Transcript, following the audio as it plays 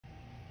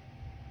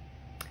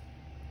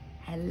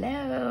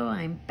Hello,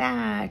 I'm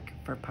back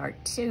for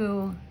part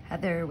 2,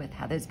 Heather with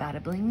Heather's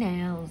Bada Bling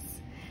Nails.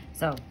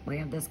 So we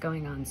have this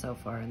going on so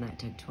far and that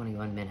took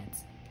 21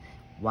 minutes.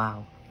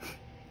 Wow.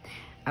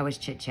 I was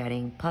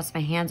chit-chatting, plus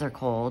my hands are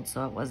cold,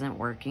 so it wasn't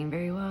working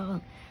very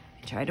well.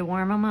 I tried to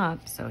warm them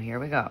up, so here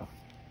we go.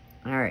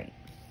 All right,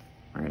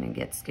 we're gonna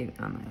get scooting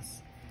on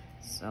this.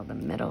 So the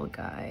middle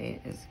guy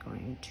is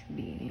going to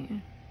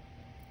be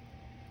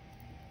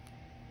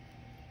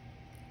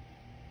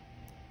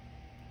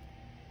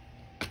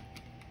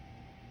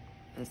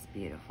this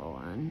beautiful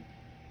one.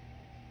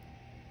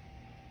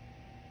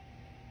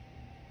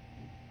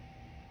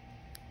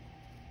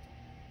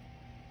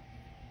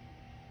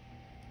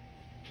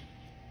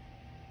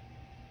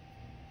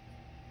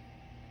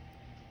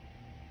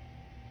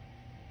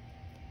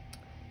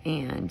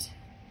 And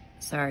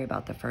sorry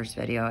about the first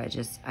video.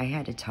 I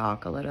had to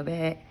talk a little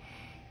bit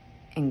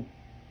and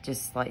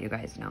just let you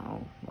guys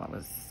know what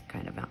was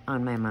kind of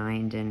on my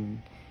mind,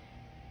 and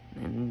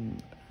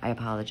I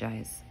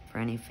apologize for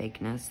any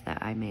fakeness that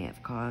I may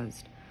have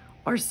caused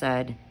or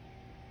said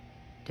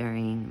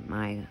during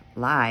my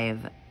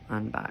live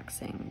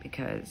unboxing,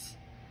 because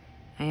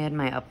I had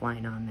my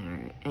upline on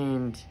there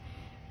and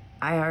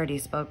I already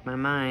spoke my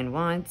mind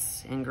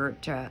once in group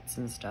chats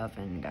and stuff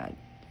and got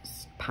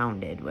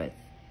pounded with,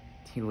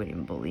 you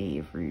wouldn't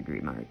believe, rude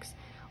remarks.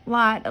 A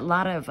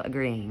lot of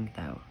agreeing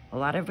though. A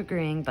lot of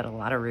agreeing, but a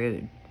lot of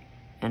rude.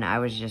 And I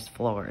was just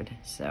floored.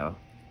 So,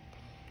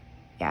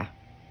 yeah.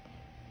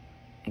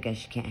 I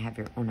guess you can't have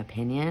your own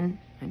opinion.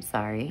 I'm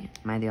sorry.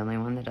 Am I the only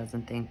one that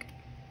doesn't think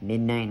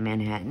Midnight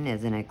Manhattan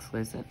is an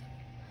exclusive?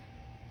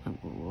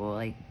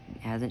 Like,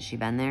 hasn't she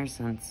been there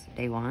since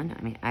day one?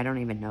 I mean, I don't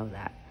even know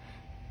that.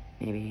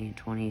 Maybe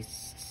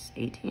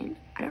 2018?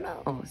 I don't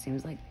know.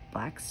 Seems like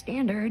black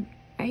standard,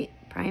 right?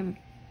 Primary?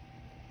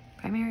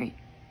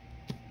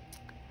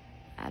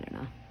 I don't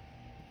know.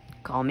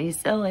 Call me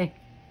silly.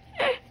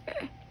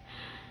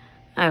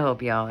 I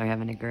hope y'all are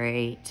having a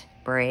great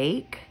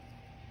break.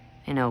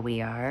 I know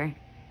we are.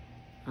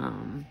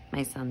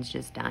 My son's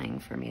just dying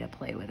for me to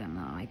play with him,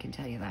 though. I can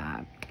tell you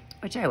that.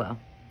 Which I will.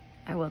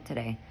 I will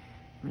today.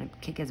 I'm going to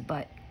kick his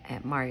butt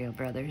at Mario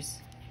Brothers.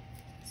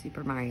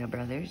 Super Mario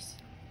Brothers.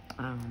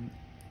 On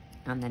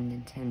the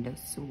Nintendo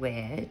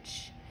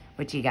Switch.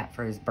 Which he got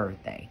for his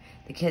birthday.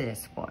 The kid is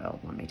spoiled,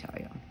 let me tell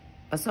you.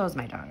 But so is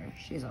my daughter.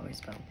 She's always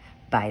spoiled.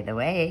 By the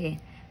way,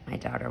 my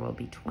daughter will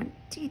be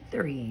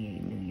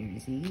 23 New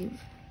Year's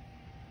Eve.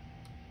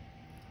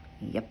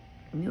 Yep.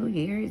 New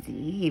Year's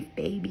Eve,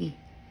 baby.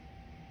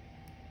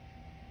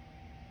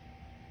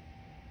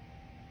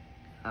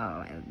 Oh,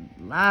 I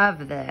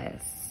love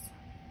this.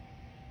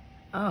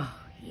 Oh,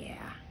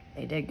 yeah.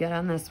 They did good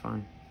on this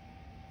one.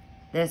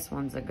 This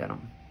one's a good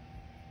one.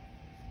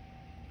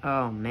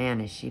 Oh,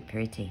 man, is she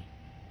pretty.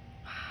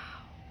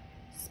 Wow.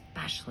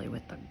 Especially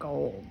with the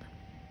gold.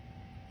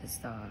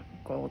 This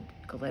gold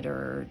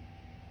glitter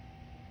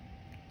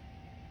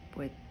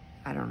with,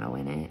 I don't know,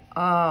 in it.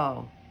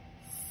 Oh.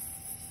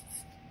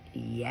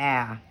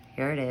 Yeah,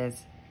 here it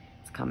is.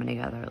 It's coming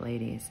together,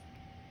 ladies.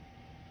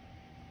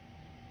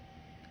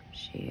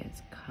 She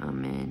is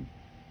coming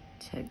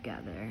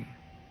together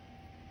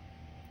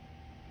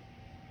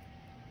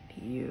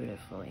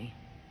beautifully.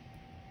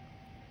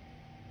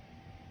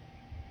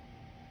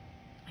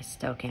 I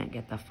still can't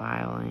get the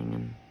filing,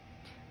 and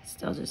I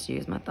still just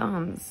use my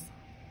thumbs.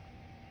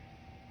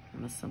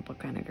 I'm a simple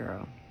kind of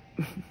girl.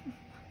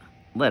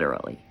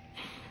 Literally.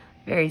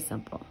 Very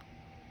simple.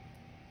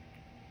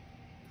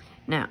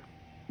 Now,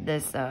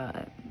 this,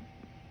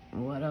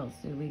 what else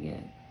did we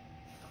get?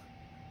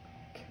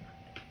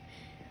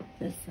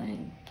 This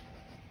thing,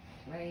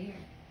 right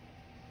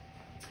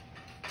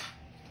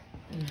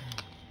here,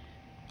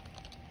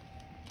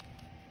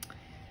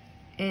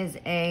 is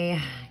a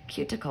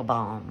cuticle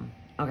balm.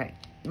 Okay,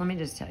 let me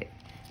just tell you.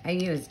 I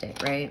used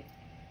it, right?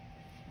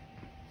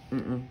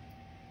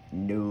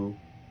 No.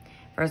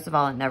 First of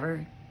all, it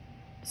never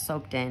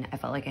soaked in. I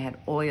felt like I had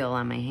oil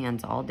on my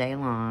hands all day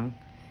long.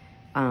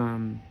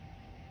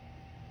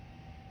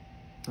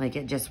 Like,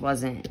 it just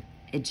wasn't,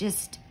 it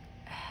just,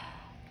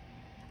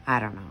 I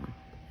don't know.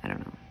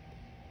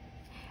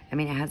 I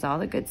mean, it has all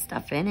the good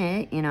stuff in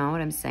it, you know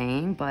what I'm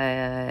saying? But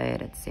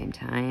at the same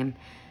time,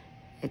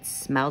 it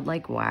smelled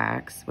like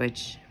wax,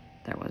 which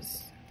there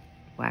was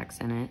wax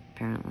in it,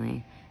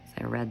 apparently. So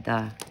I read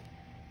the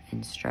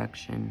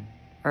instruction,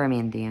 or I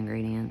mean the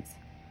ingredients.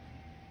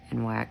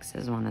 And wax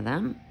is one of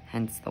them,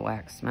 hence the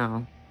wax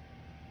smell.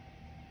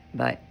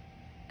 But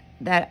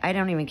that, I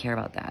don't even care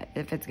about that.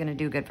 If it's gonna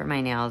do good for my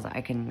nails,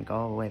 I can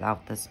go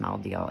without the smell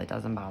deal. It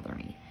doesn't bother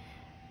me.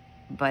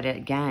 But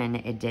again,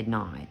 it did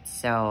not.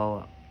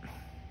 So,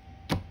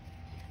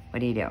 what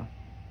do you do?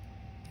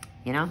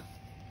 You know?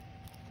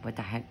 What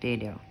the heck do you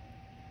do?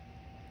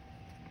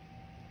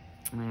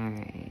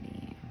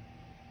 Alrighty.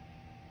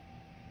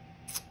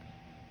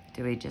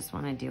 Do we just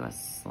want to do a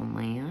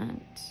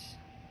slant?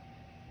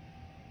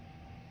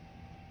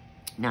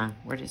 Nah,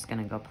 we're just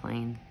gonna go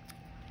plain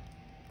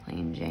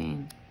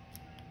Jane.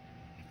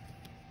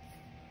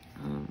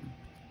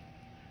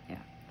 Yeah.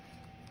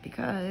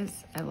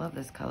 because I love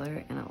this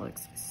color and it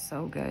looks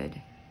so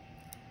good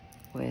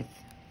with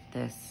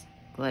this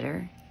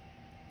glitter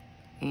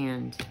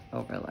and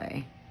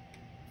overlay.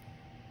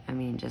 I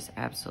mean, just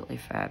absolutely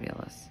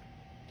fabulous.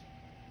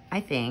 I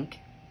think.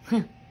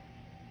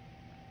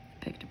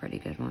 Picked a pretty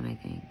good one, I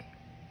think.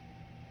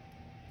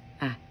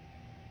 Ah.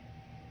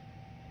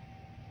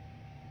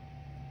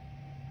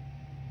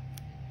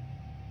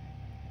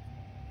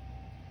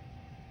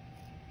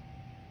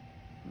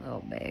 A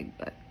little big,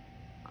 but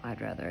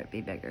I'd rather it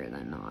be bigger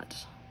than not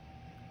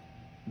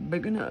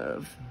big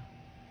enough.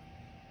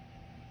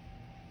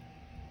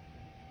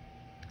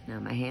 Now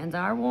my hands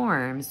are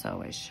warm,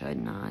 so it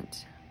should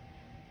not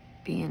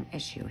be an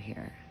issue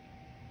here.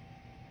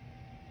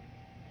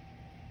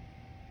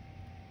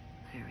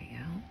 There we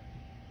go.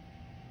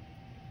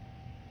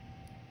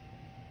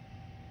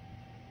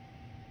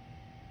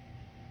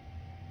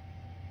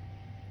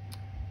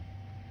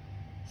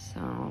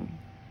 So,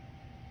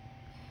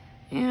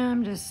 yeah,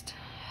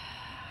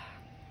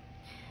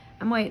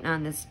 I'm waiting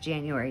on this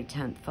January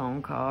 10th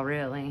phone call,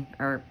 really.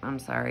 Or, I'm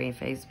sorry,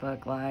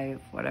 Facebook Live,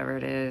 whatever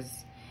it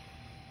is.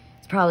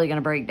 It's probably going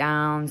to break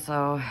down,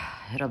 so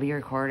it'll be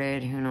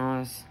recorded. Who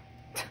knows?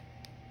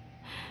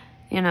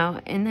 You know,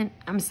 and then,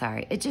 I'm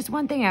sorry. It's just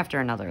one thing after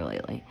another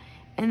lately.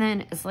 And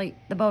then it's like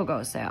the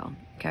BOGO sale,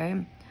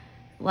 okay?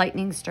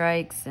 Lightning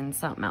strikes and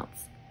something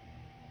else.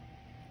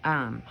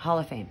 Hall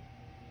of Fame.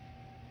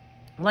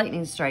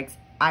 Lightning strikes,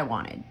 I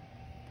wanted.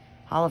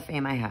 Hall of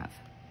Fame, I have.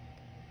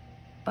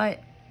 But,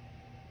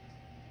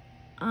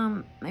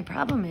 my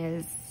problem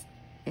is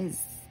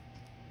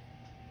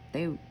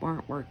they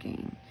weren't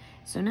working.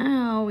 So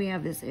now we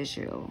have this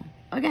issue,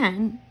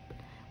 again,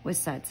 with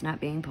sets not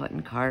being put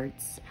in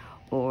carts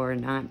or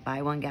not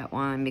buy one, get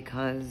one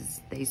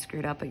because they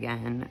screwed up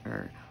again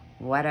or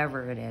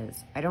whatever it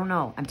is. I don't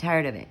know. I'm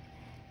tired of it.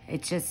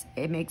 It's just,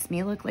 it makes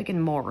me look like a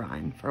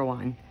moron, for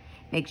one.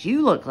 Makes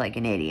you look like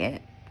an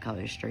idiot,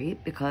 Color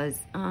Street, because,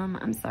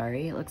 I'm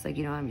sorry, it looks like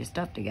you don't have your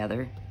stuff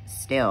together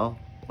still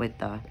with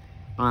the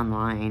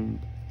online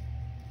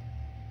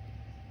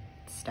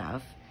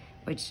stuff,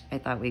 which I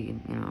thought we,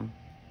 you know,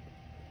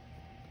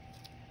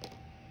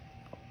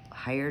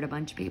 hired a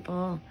bunch of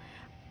people.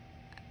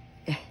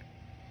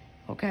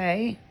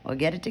 Okay, well,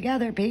 get it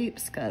together,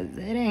 peeps, because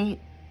it ain't.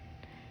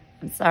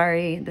 I'm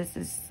sorry, this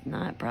is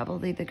not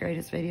probably the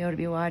greatest video to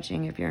be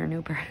watching if you're a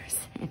new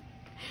person.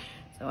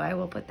 So I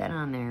will put that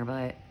on there,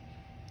 but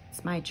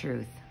it's my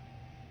truth.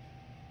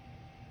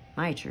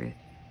 My truth.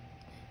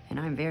 And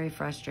I'm very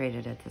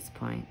frustrated at this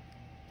point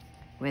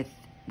with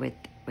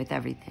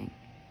everything.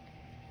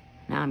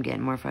 Now I'm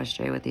getting more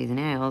frustrated with these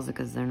nails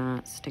because they're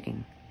not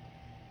sticking.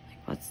 Like,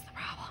 what's the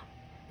problem?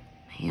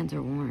 My hands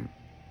are warm.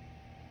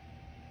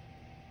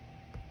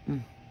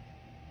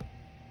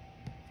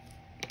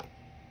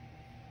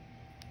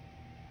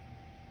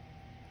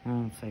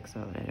 I'll fix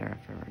it later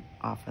after we're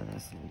off of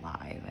this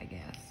live, I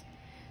guess.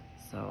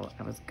 So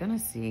I was gonna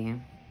see,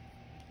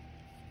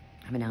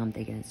 but now I'm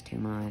thinking it's too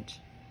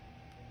much.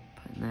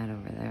 Putting that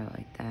over there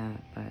like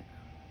that, but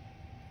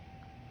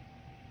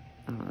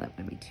oh, that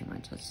might be too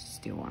much. Let's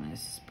just do one of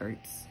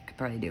spurts. I could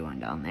probably do one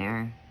down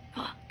there.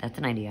 Oh, that's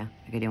an idea.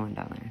 I could do one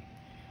down there.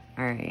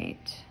 All right.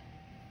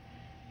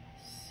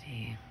 Let's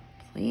see.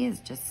 Please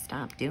just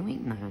stop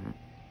doing that.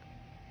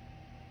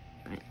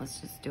 All right, let's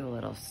just do a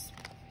little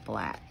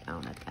splat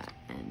down at that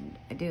end.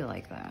 I do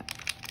like that.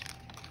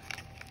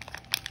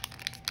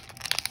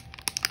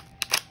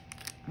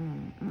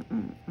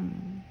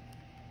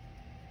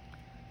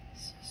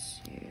 Let's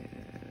just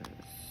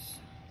use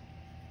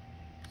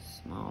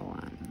small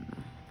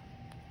one.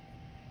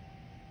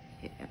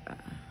 Yeah.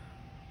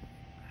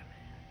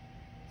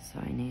 So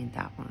I need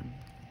that one.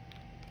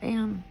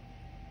 Bam.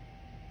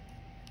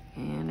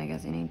 And I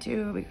guess I need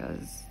two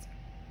because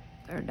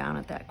they're down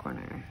at that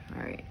corner.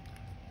 All right.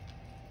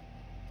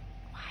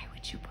 Why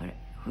would you put it?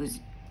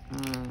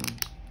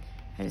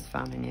 I just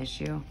found an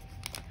issue.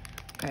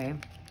 Okay.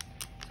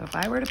 So if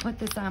I were to put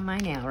this on my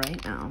nail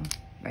right now,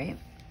 right?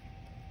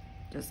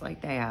 Just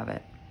like they have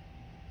it,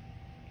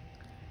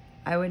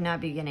 I would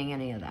not be getting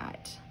any of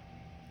that.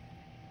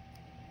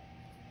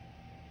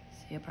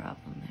 See a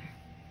problem there?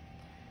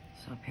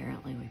 So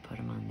apparently we put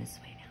them on this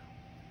way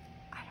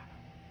now. I don't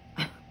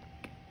know. Oh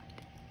my God.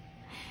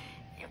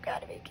 You've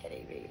got to be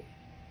kidding me.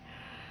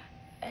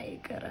 Ay,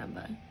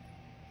 caramba.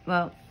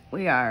 Well,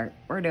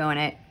 we're doing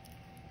it.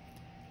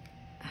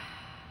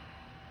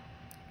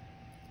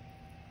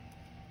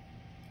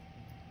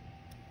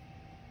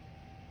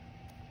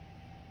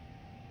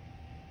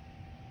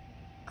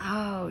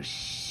 Oh,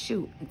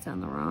 shoot. It's on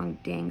the wrong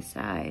dang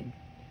side.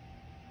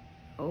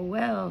 Oh,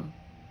 well.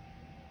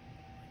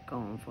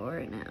 Going for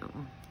it now.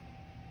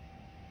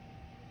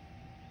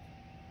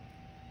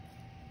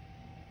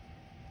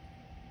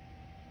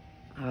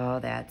 Oh,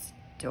 that's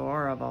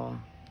adorable.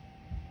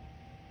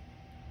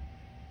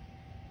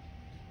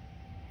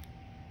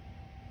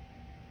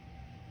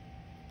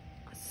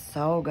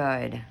 So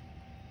good.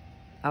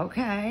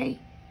 Okay.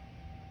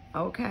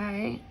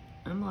 Okay.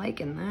 I'm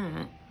liking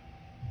that.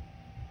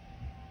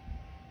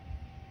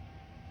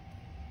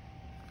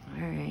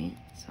 see?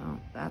 So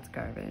that's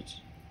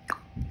garbage.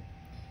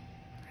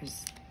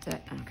 Where's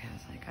that? Okay, I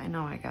was like, I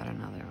know I got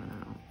another one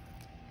out.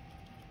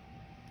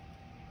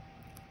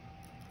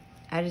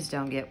 I just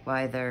don't get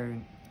why they're...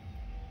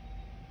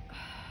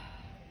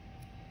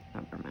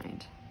 Never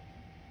mind.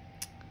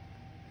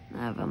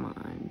 Never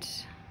mind.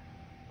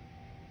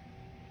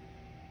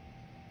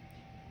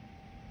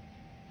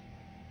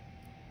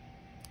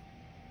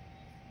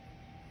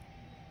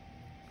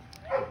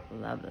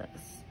 Love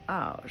this.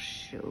 Oh,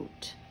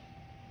 shoot.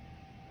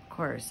 Of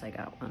course I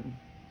got one.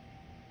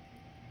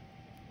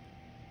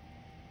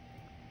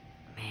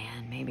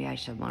 Man, maybe I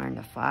should learn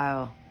to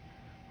file.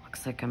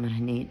 Looks like I'm gonna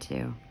need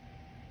to.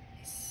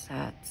 These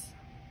sets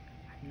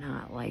are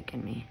not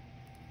liking me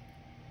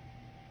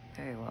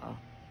very well.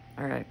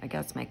 Or I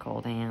guess my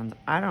cold hands.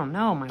 I don't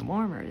know. My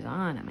warmer is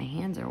on and my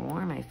hands are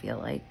warm, I feel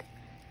like.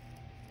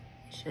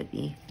 It should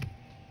be.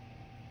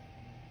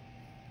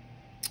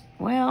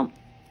 Well,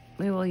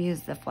 we will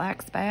use the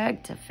flax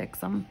bag to fix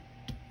them,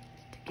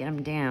 to get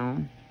them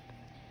down.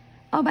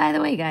 Oh, by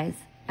the way, guys,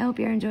 I hope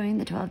you're enjoying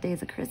the 12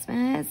 Days of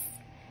Christmas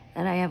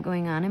that I have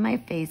going on in my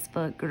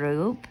Facebook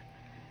group.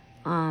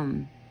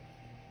 Come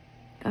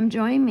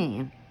join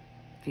me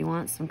if you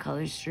want some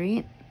Color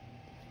Street,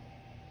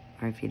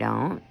 or if you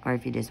don't, or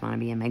if you just want to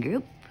be in my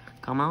group,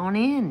 come on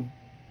in.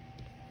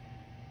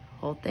 The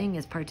whole thing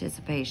is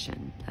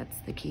participation. That's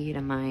the key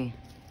to my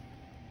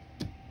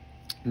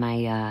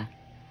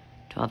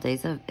 12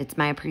 days of, it's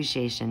my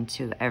appreciation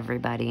to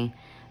everybody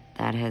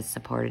that has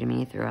supported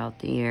me throughout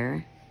the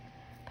year,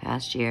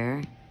 past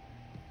year.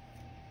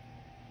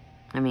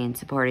 I mean,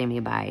 supporting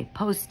me by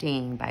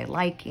posting, by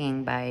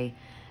liking, by,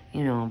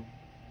 you know,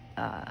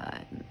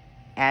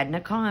 adding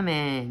a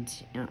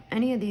comment, you know,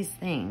 any of these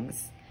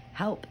things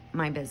help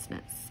my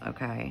business,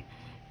 okay?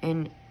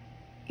 And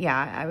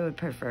yeah, I would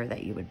prefer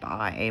that you would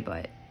buy,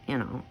 but, you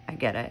know, I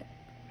get it.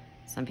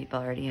 Some people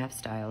already have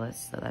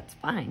stylists, so that's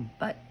fine,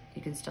 but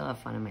you can still have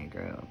fun in my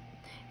group.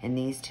 And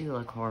these two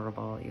look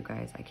horrible, you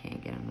guys. I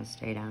can't get them to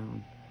stay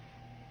down.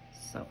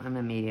 So I'm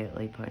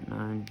immediately putting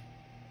on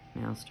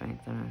nail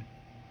strengthener,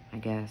 I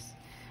guess.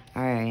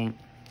 All right,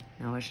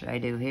 now what should I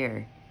do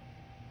here?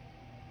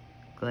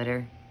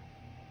 Glitter.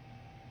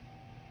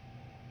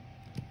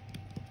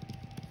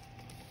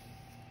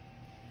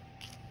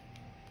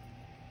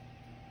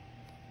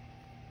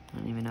 I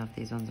don't even know if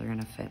these ones are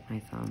gonna fit my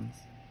thumbs.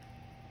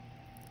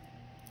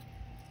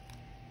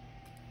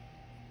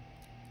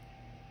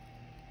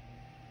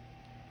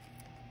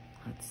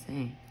 Let's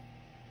see.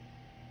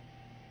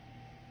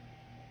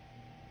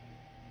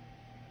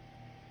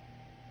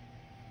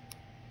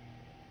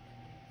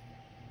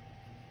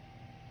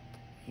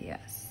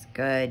 Yes,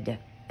 good.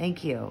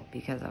 Thank you,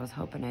 because I was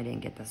hoping I didn't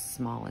get the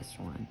smallest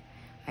one.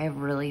 I have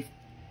really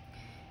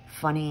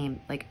funny,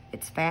 like,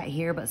 it's fat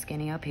here but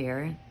skinny up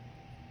here,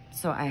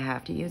 so I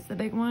have to use the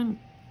big one,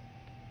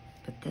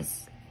 but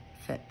this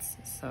fits,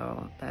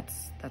 so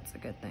that's a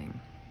good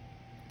thing.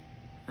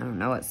 I don't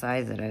know what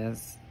size it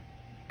is.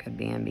 Could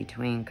be in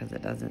between because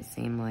it doesn't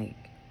seem like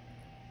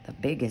the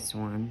biggest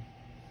one.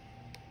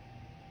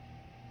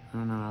 I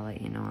don't know, I'll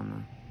let you know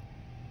on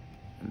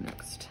the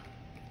next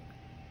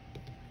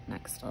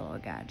little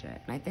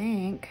gadget. And I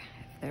think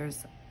if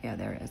there's, yeah,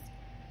 there is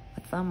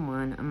a thumb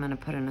one. I'm gonna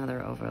put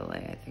another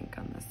overlay, I think,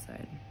 on this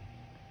side,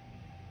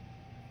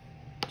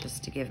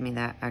 just to give me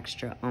that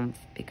extra oomph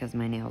because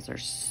my nails are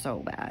so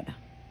bad.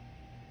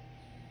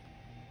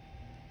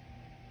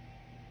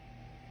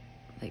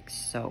 Like,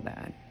 so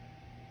bad.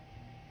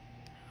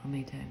 How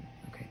many time?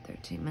 Okay,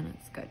 13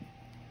 minutes, good.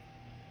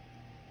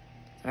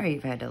 Sorry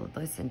you've had to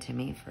listen to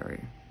me for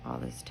all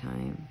this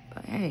time,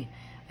 but hey,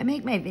 I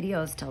make my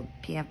videos till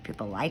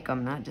people like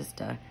them, not just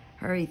to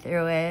hurry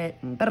through it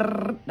and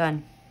brrr,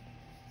 done.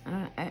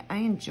 I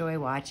enjoy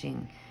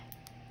watching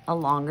a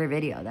longer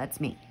video. That's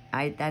me.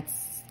 I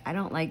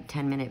don't like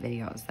 10-minute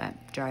videos.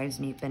 That drives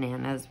me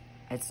bananas.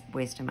 It's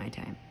wasting my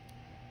time.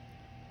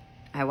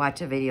 I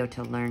watch a video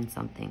to learn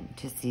something,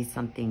 to see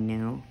something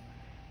new.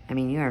 I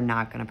mean, you are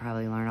not going to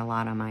probably learn a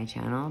lot on my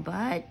channel,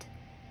 but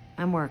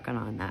I'm working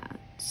on that.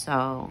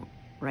 So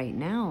right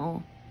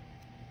now,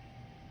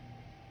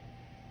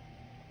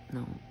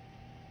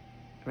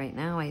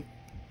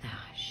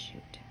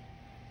 shoot,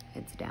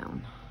 it's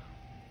down.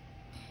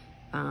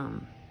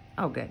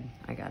 Oh, good.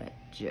 I got it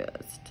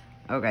just.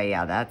 Okay,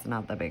 yeah, that's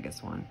not the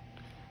biggest one.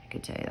 I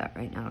could tell you that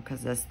right now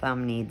because this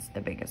thumb needs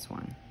the biggest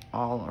one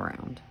all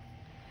around.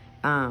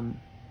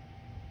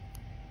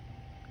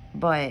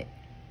 But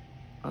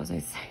what was I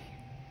saying?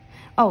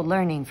 Oh,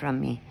 learning from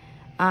me.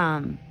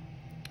 I'm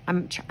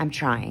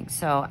trying.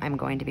 So I'm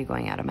going to be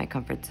going out of my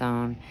comfort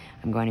zone.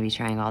 I'm going to be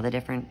trying all the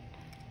different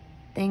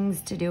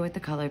things to do with the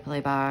color play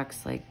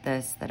box, like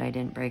this that I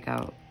didn't break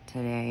out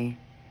today.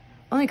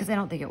 Only because I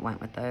don't think it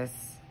went with this.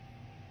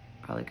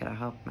 Probably could have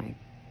helped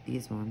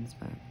these ones,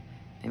 but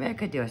maybe I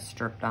could do a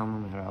strip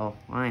down the middle.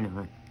 Why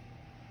not?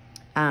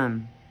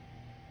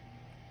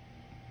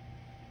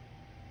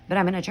 But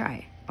I'm gonna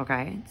try.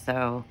 Okay,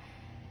 so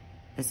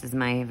this is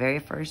my very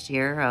first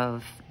year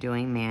of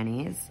doing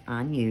manis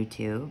on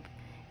YouTube,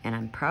 and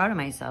I'm proud of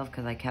myself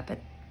because I kept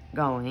it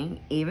going,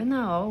 even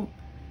though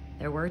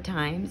there were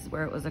times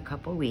where it was a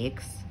couple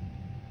weeks,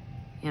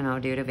 you know,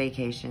 due to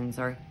vacations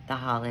or the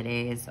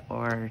holidays,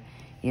 or,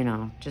 you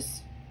know,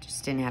 just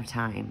didn't have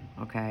time,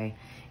 okay?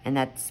 And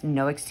that's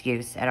no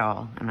excuse at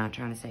all. I'm not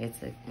trying to say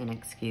it's an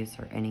excuse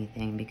or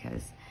anything,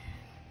 because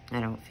I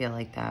don't feel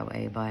like that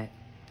way, but,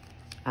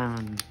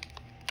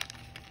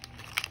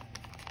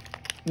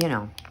 you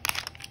know,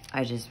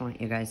 I just want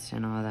you guys to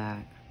know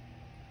that.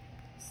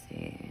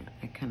 See,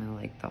 I kind of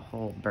like the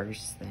whole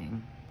burst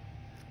thing.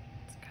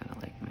 It's kind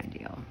of like my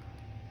deal.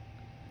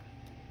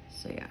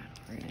 So yeah,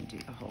 we're gonna do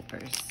the whole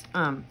burst.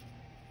 I'm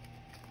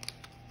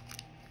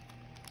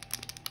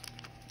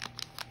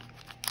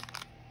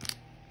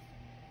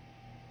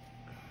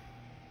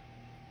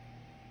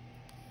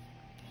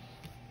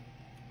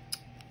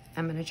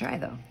gonna try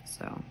though,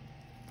 so.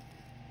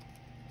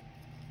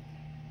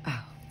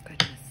 Oh,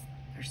 goodness.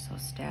 They're so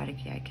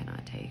staticky, I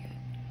cannot take it.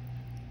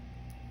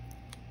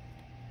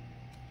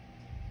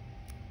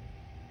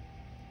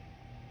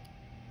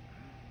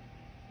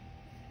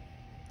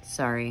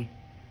 Sorry.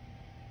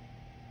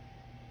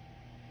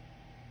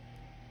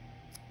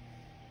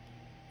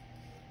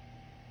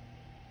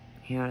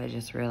 You know what I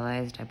just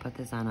realized? I put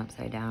this on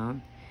upside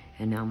down,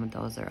 and now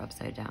those are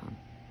upside down.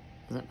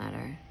 Does it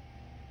matter?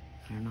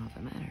 I don't know if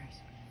it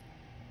matters.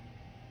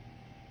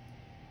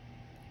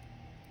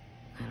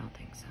 I don't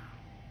think so.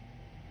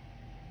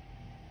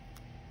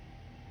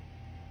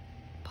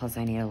 Plus,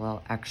 I need a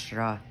little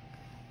extra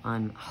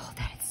on. Oh,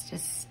 that's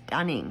just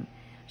stunning.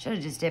 Should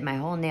have just did my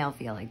whole nail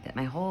feel like that.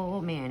 My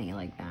whole mani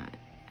like that.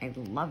 I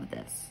love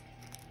this.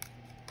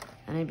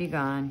 And it'd be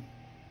gone.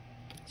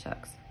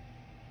 Shucks.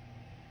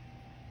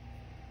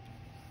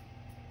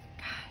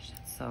 Gosh,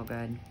 that's so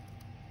good.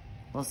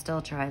 We'll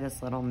still try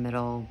this little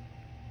middle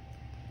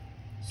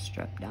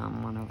strip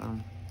down one of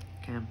them.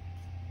 Okay.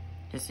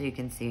 Just so you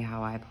can see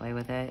how I play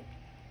with it.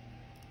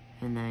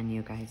 And then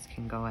you guys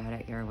can go at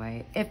it your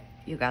way if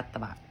you got the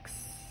box.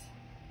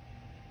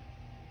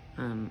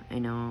 I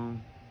know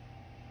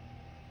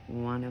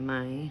one of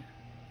my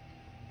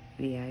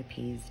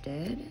VIPs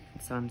did,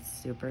 so I'm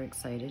super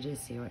excited to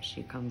see what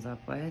she comes up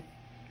with.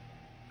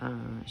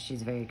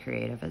 She's very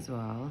creative as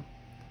well,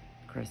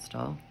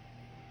 Crystal.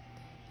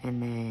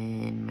 And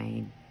then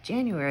my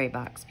January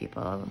box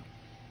people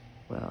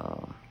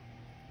will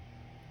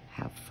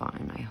have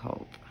fun, I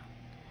hope.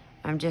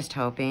 I'm just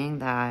hoping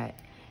that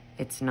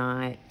it's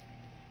not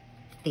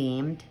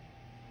themed,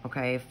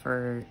 okay?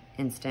 For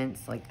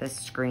instance, like this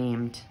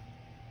screamed,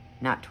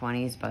 not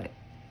 20s, but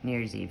New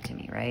Year's Eve to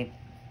me, right?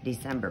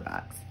 December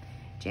box.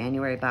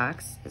 January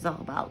box is all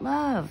about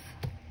love.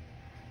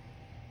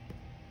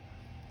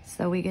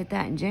 So we get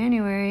that in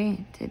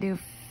January to do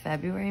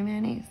February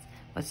manis.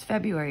 What's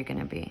February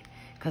gonna be?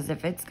 Because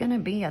if it's gonna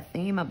be a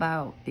theme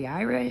about the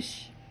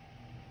Irish,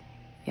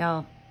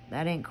 y'all,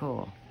 that ain't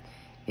cool.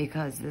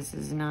 Because this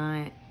is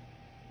not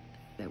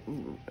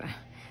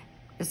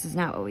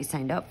what we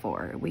signed up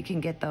for. We can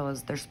get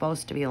those, they're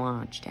supposed to be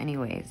launched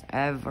anyways,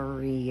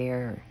 every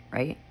year,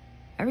 right?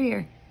 Every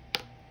year.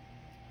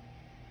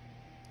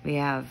 We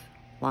have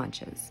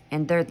launches,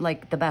 and they're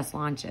like the best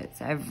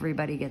launches.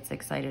 Everybody gets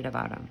excited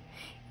about them.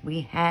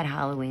 We had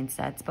Halloween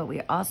sets, but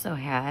we also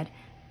had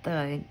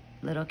the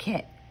little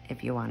kit,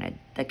 if you wanted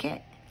the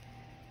kit.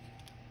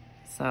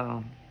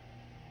 So,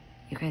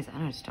 you guys,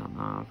 I just don't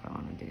know if I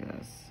want to do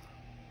this.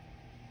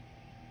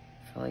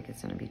 I feel like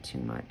it's going to be too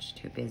much,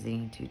 too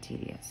busy, too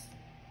tedious.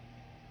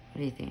 What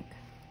do you think?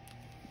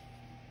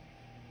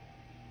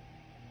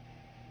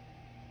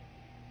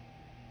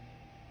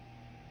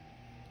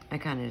 I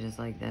kind of just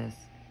like this.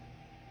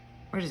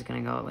 We're just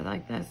going to go with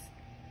like this.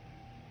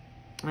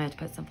 I have to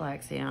put some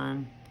flaxseed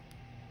on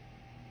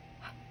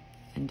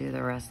and do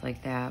the rest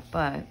like that.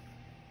 But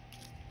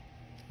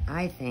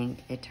I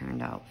think it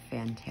turned out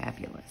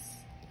fantabulous.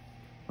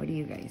 What do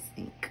you guys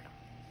think?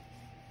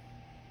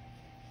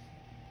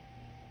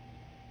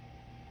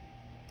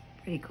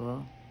 Pretty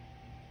cool.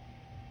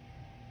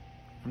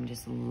 I'm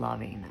just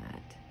loving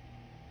that.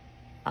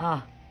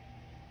 Ah,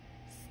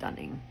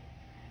 stunning.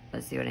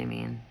 Let's see what I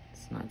mean.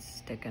 It's not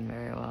sticking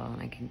very well,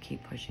 and I can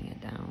keep pushing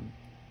it down.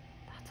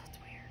 That's what's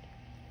weird.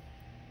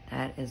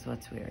 That is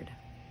what's weird.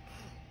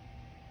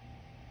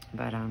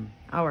 But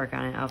I'll work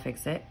on it. I'll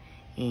fix it.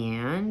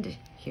 And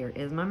here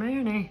is my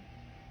marinade.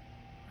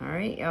 All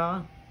right,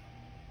 y'all.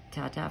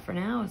 Ta-ta for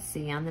now.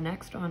 See you on the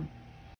next one.